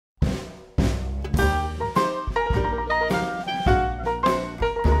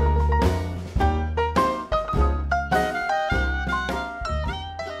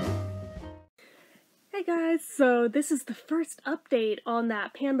So this is the first update on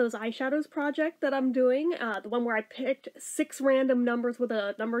that Pan Those Eyeshadows project that I'm doing, the one where I picked 6 random numbers with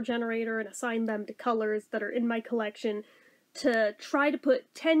a number generator and assigned them to colors that are in my collection to try to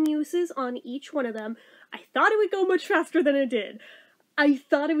put 10 uses on each one of them. I thought it would go much faster than it did. I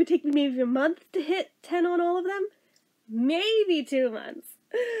thought it would take me maybe a month to hit 10 on all of them. Maybe 2 months.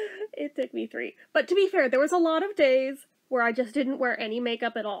 It took me 3. But to be fair, there was a lot of days where I just didn't wear any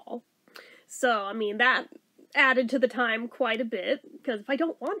makeup at all. So, I mean, that added to the time quite a bit, because if I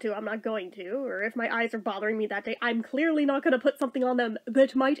don't want to, I'm not going to, or if my eyes are bothering me that day, I'm clearly not going to put something on them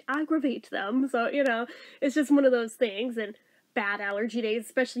that might aggravate them, so, you know, it's just one of those things, and bad allergy days,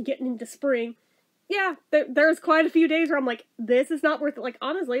 especially getting into spring. Yeah, there's quite a few days where I'm like, this is not worth it. Like,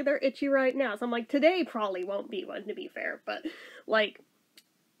 honestly, they're itchy right now, so I'm like, today probably won't be one, to be fair, but, like,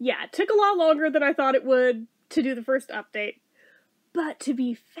 yeah, it took a lot longer than I thought it would to do the first update, but to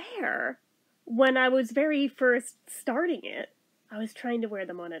be fair, when I was very first starting it, I was trying to wear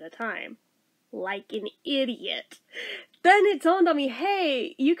them one at a time. Like an idiot. Then it dawned on me,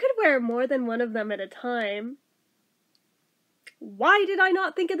 hey, you could wear more than one of them at a time. Why did I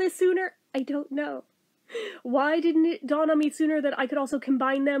not think of this sooner? I don't know. Why didn't it dawn on me sooner that I could also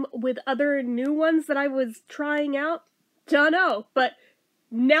combine them with other new ones that I was trying out? Dunno, but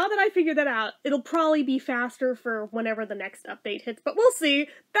now that I figured that out, it'll probably be faster for whenever the next update hits, but we'll see.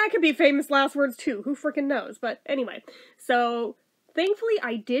 That could be famous last words too, who freaking knows? But anyway, so thankfully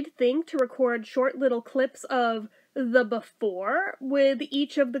I did think to record short little clips of the before with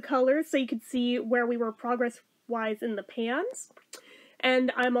each of the colors so you could see where we were progress-wise in the pans.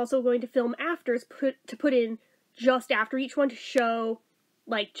 And I'm also going to film afters to put in just after each one to show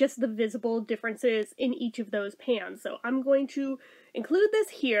like just the visible differences in each of those pans. So I'm going to include this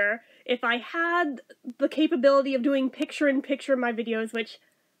here. If I had the capability of doing picture-in-picture in my videos, which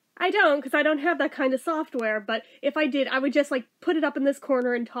I don't because I don't have that kind of software, but if I did, I would just like put it up in this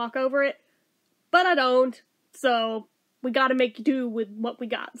corner and talk over it. But I don't, so we gotta make do with what we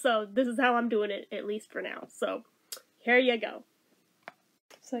got. So this is how I'm doing it, at least for now. So here you go.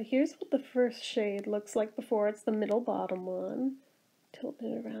 So here's what the first shade looks like before. It's the middle bottom one. Tilt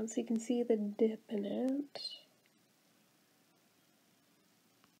it around so you can see the dip in it.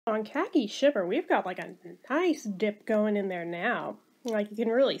 On Khaki Shimmer, we've got like a nice dip going in there now. Like, you can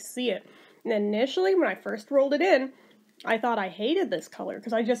really see it. And initially, when I first rolled it in, I thought I hated this color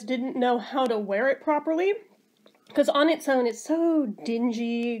because I just didn't know how to wear it properly. Because on its own, it's so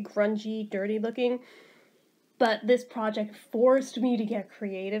dingy, grungy, dirty looking. But this project forced me to get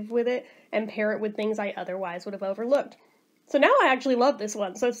creative with it and pair it with things I otherwise would have overlooked. So now I actually love this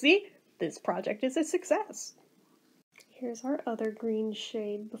one. So see, this project is a success. Here's our other green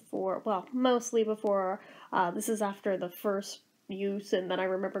shade before, well, mostly before. This is after the first use, and then I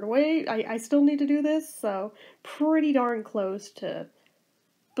remembered, wait, I still need to do this, so pretty darn close to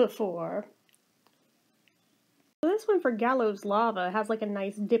before. This one for Gallows Lava has like a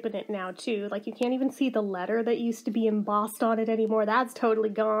nice dip in it now too. Like, you can't even see the letter that used to be embossed on it anymore. That's totally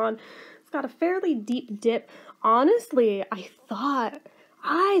gone. It's got a fairly deep dip. Honestly, I thought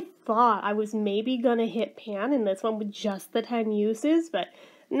I was maybe gonna hit pan in this one with just the 10 uses, but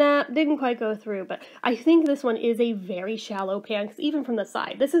nah, didn't quite go through. But I think this one is a very shallow pan, because even from the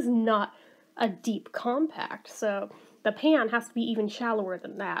side, this is not a deep compact, so the pan has to be even shallower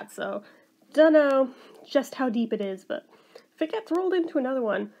than that, so dunno just how deep it is, but if it gets rolled into another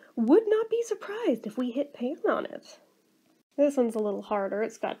one, would not be surprised if we hit pan on it. This one's a little harder.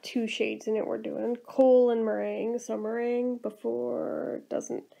 It's got 2 shades in it we're doing. Coal and meringue. So meringue before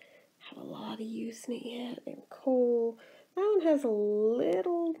doesn't have a lot of use in it yet. And coal, that one has a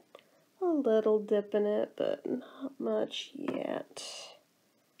little dip in it, but not much yet.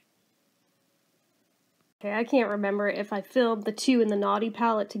 Okay, I can't remember if I filmed the 2 in the Naughty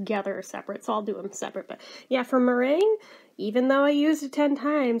palette together or separate, so I'll do them separate. But yeah, for meringue, even though I used it 10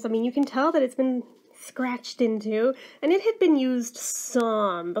 times, I mean, you can tell that it's been scratched into, and it had been used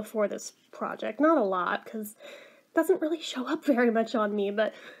some before this project. Not a lot, because it doesn't really show up very much on me,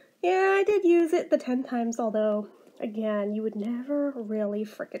 but yeah, I did use it the 10 times, although, again, you would never really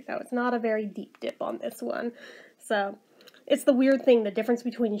frickin' know. It's not a very deep dip on this one, so it's the weird thing, the difference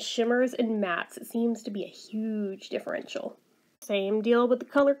between shimmers and mattes. It seems to be a huge differential. Same deal with the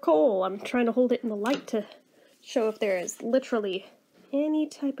color coal. I'm trying to hold it in the light to show if there is literally any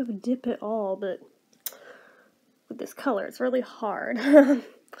type of dip at all, but with this color, it's really hard.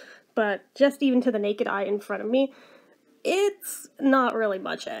 But just even to the naked eye in front of me, it's not really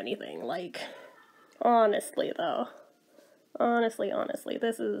much anything. Like, honestly though, honestly,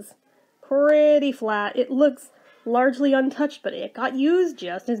 this is pretty flat. It looks largely untouched, but it got used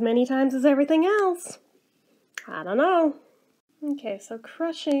just as many times as everything else. I don't know. Okay, so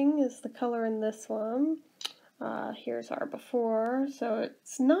Crushing is the color in this one. Here's our before. So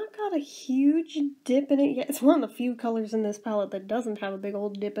it's not got a huge dip in it yet. It's one of the few colors in this palette that doesn't have a big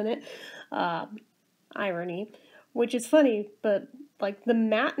old dip in it. Irony. Which is funny, but like the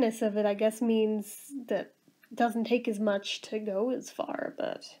matteness of it, I guess, means that it doesn't take as much to go as far,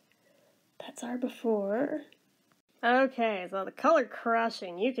 but that's our before. Okay, so the color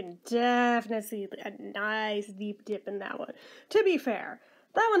Crushing, you can definitely see a nice deep dip in that one. To be fair,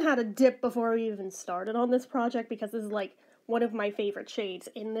 that one had a dip before we even started on this project because this is like one of my favorite shades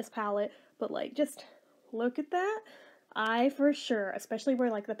in this palette, but like just look at that. I for sure, especially where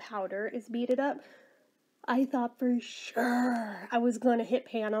like the powder is beaded up, I thought for sure I was going to hit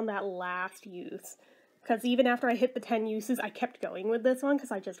pan on that last use. Because even after I hit the 10 uses, I kept going with this one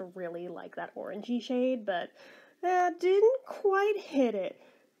because I just really like that orangey shade, but didn't quite hit it.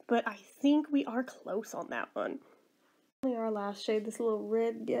 But I think we are close on that one. Our last shade, this little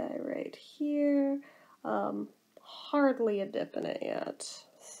red guy right here. Hardly a dip in it yet.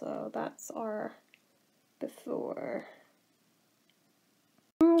 So that's our before.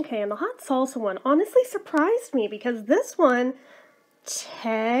 Okay, and the hot salsa one honestly surprised me because this one,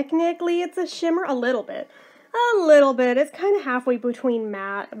 technically it's a shimmer a little bit. A little bit. It's kind of halfway between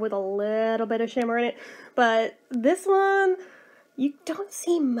matte with a little bit of shimmer in it. But this one, you don't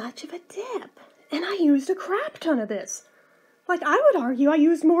see much of a dip. And I used a crap ton of this. Like, I would argue I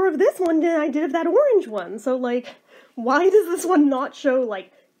used more of this one than I did of that orange one. So, like, why does this one not show,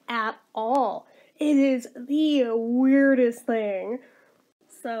 like, at all? It is the weirdest thing.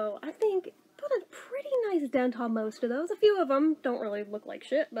 So, I think put a pretty nice dent on most of those. A few of them don't really look like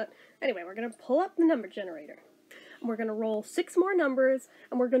shit, but anyway, we're going to pull up the number generator. And we're going to roll 6 more numbers,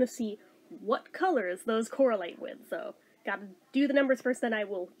 and we're going to see what colors those correlate with. So, gotta do the numbers first, then I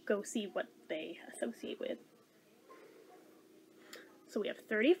will go see what they associate with. So we have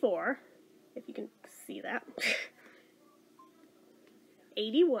 34, if you can see that.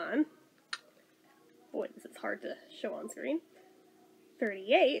 81. Boy, this is hard to show on screen.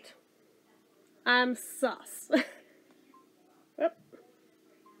 38. I'm sus. Whoop.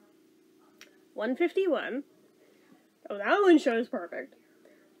 151. Oh, that one shows perfect.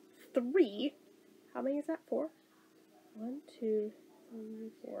 3. How many is that? 4? 1, 2, 3,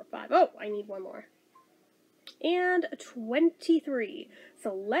 4, 5. Oh, I need one more. And 23.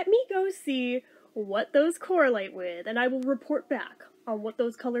 So let me go see what those correlate with, and I will report back on what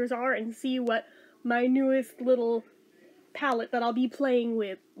those colors are and see what my newest little palette that I'll be playing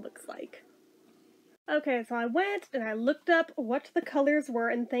with looks like. Okay, so I went and I looked up what the colors were,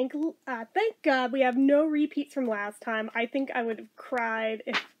 and thank God we have no repeats from last time. I think I would have cried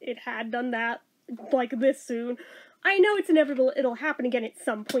if it had done that like this soon. I know it's inevitable, it'll happen again at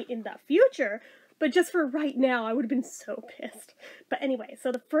some point in the future, but just for right now, I would have been so pissed. But anyway,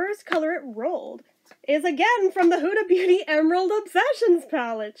 so the first color it rolled is again from the Huda Beauty Emerald Obsessions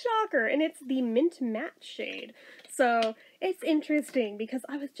palette. Shocker! And it's the Mint Matte shade. So it's interesting because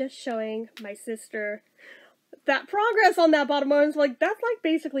I was just showing my sister that progress on that bottom one. I was like, that's like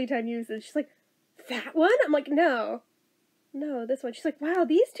basically 10 uses. She's like, that one? I'm like, no, this one. She's like, wow,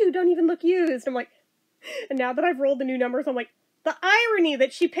 these two don't even look used. I'm like, and now that I've rolled the new numbers, I'm like, the irony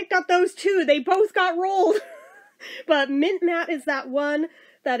that she picked up those two, they both got rolled. But Mint Matte is that one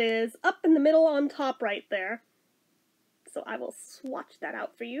that is up in the middle on top right there. So I will swatch that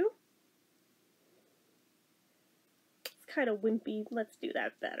out for you. It's kind of wimpy. Let's do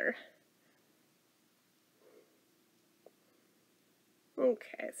that better.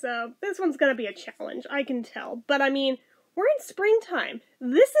 Okay, so this one's gonna be a challenge, I can tell. But I mean, we're in springtime.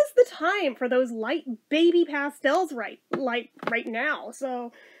 This is the time for those light baby pastels right now.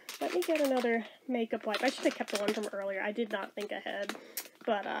 So let me get another makeup wipe. I should have kept the one from earlier. I did not think ahead.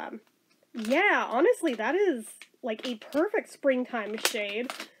 But yeah, honestly, that is like a perfect springtime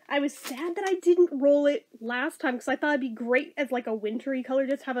shade. I was sad that I didn't roll it last time because I thought it'd be great as like a wintry color,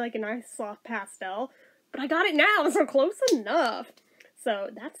 just have like a nice soft pastel. But I got it now, so close enough. So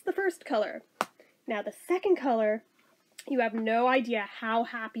that's the first color. Now the second color, you have no idea how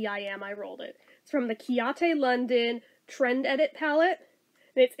happy I am I rolled it. It's from the Chiate London Trend Edit palette,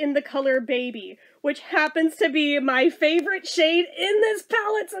 and it's in the color Baby, which happens to be my favorite shade in this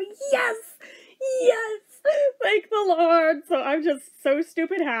palette, so yes! Yes! Thank the Lord! So I'm just so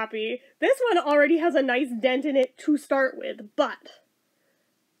stupid happy. This one already has a nice dent in it to start with, but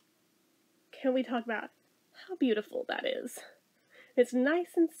can we talk about how beautiful that is? It's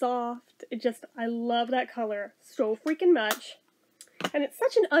nice and soft. I love that color so freaking much. And it's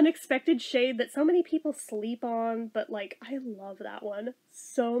such an unexpected shade that so many people sleep on, but like, I love that one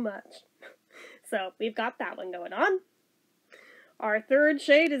so much. So we've got that one going on. Our third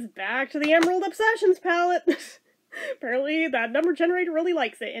shade is back to the Emerald Obsessions palette. Apparently that number generator really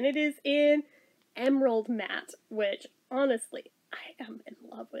likes it, and it is in Emerald Matte, which, honestly, I am in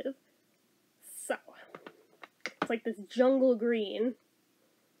love with. So, it's like this jungle green.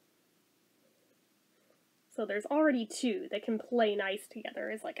 So there's already two that can play nice together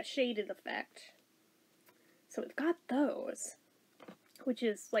as like a shaded effect. So we've got those, which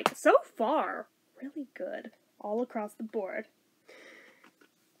is, like, so far, really good all across the board.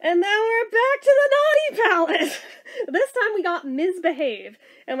 And now we're back to the Naughty palette! This time we got Misbehave,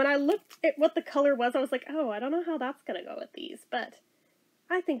 and when I looked at what the color was, I was like, oh, I don't know how that's gonna go with these, but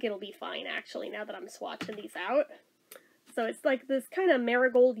I think it'll be fine, actually, now that I'm swatching these out. So it's like this kind of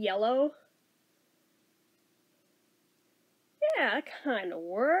marigold yellow. Yeah, it kind of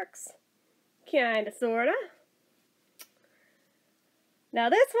works. Kind of, sort of. Now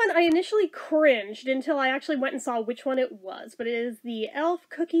this one I initially cringed until I actually went and saw which one it was, but it is the e.l.f.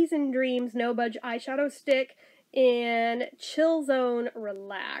 Cookies and Dreams No Budge Eyeshadow Stick in Chill Zone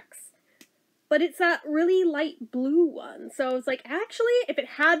Relax. But it's that really light blue one, so I was like, actually, if it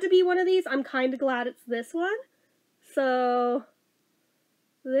had to be one of these, I'm kind of glad it's this one. So,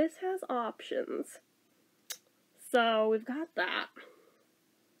 this has options. So, we've got that.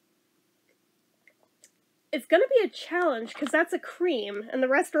 It's going to be a challenge, because that's a cream, and the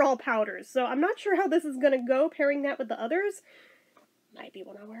rest are all powders, so I'm not sure how this is going to go, pairing that with the others. Might be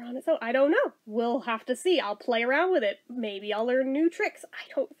one I wear on its own. I don't know. We'll have to see. I'll play around with it. Maybe I'll learn new tricks. I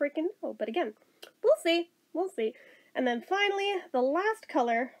don't freaking know, but again, we'll see. We'll see. And then finally, the last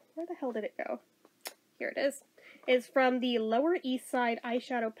color, where the hell did it go? Here it is from the Lower East Side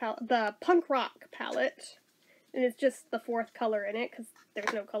eyeshadow palette, the Punk Rock palette, and it's just the fourth color in it, because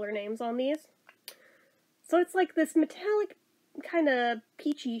there's no color names on these. So it's like this metallic kind of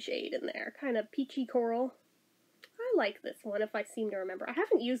peachy shade in there, kind of peachy coral. I like this one if I seem to remember. I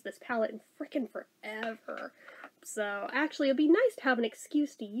haven't used this palette in frickin' forever. So actually it'd be nice to have an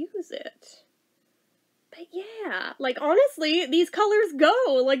excuse to use it. But yeah, like honestly, these colors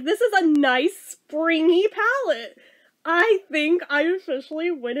go. Like this is a nice springy palette. I think I officially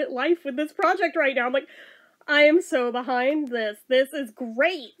win at life with this project right now. I'm like, I am so behind this. This is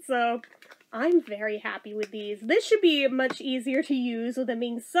great. So I'm very happy with these. This should be much easier to use with them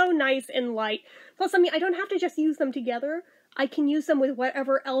being so nice and light. Plus, I mean, I don't have to just use them together. I can use them with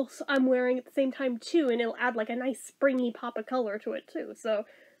whatever else I'm wearing at the same time, too, and it'll add, like, a nice springy pop of color to it, too. So,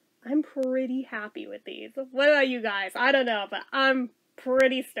 I'm pretty happy with these. What about you guys? I don't know, but I'm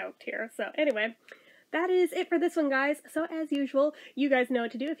pretty stoked here. So, anyway, that is it for this one, guys. So, as usual, you guys know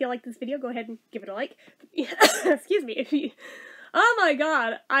what to do. If you like this video, go ahead and give it a like. Excuse me, if you... Oh my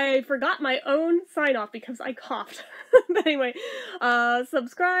god, I forgot my own sign-off because I coughed. But anyway,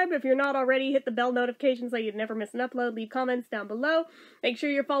 subscribe if you're not already, hit the bell notification so you never miss an upload, leave comments down below. Make sure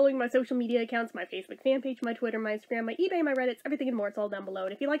you're following my social media accounts, my Facebook fan page, my Twitter, my Instagram, my eBay, my Reddits, everything and more, it's all down below.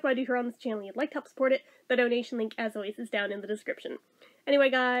 And if you like what I do here on this channel and you'd like to help support it, the donation link, as always, is down in the description. Anyway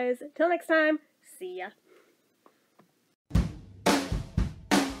guys, till next time, see ya.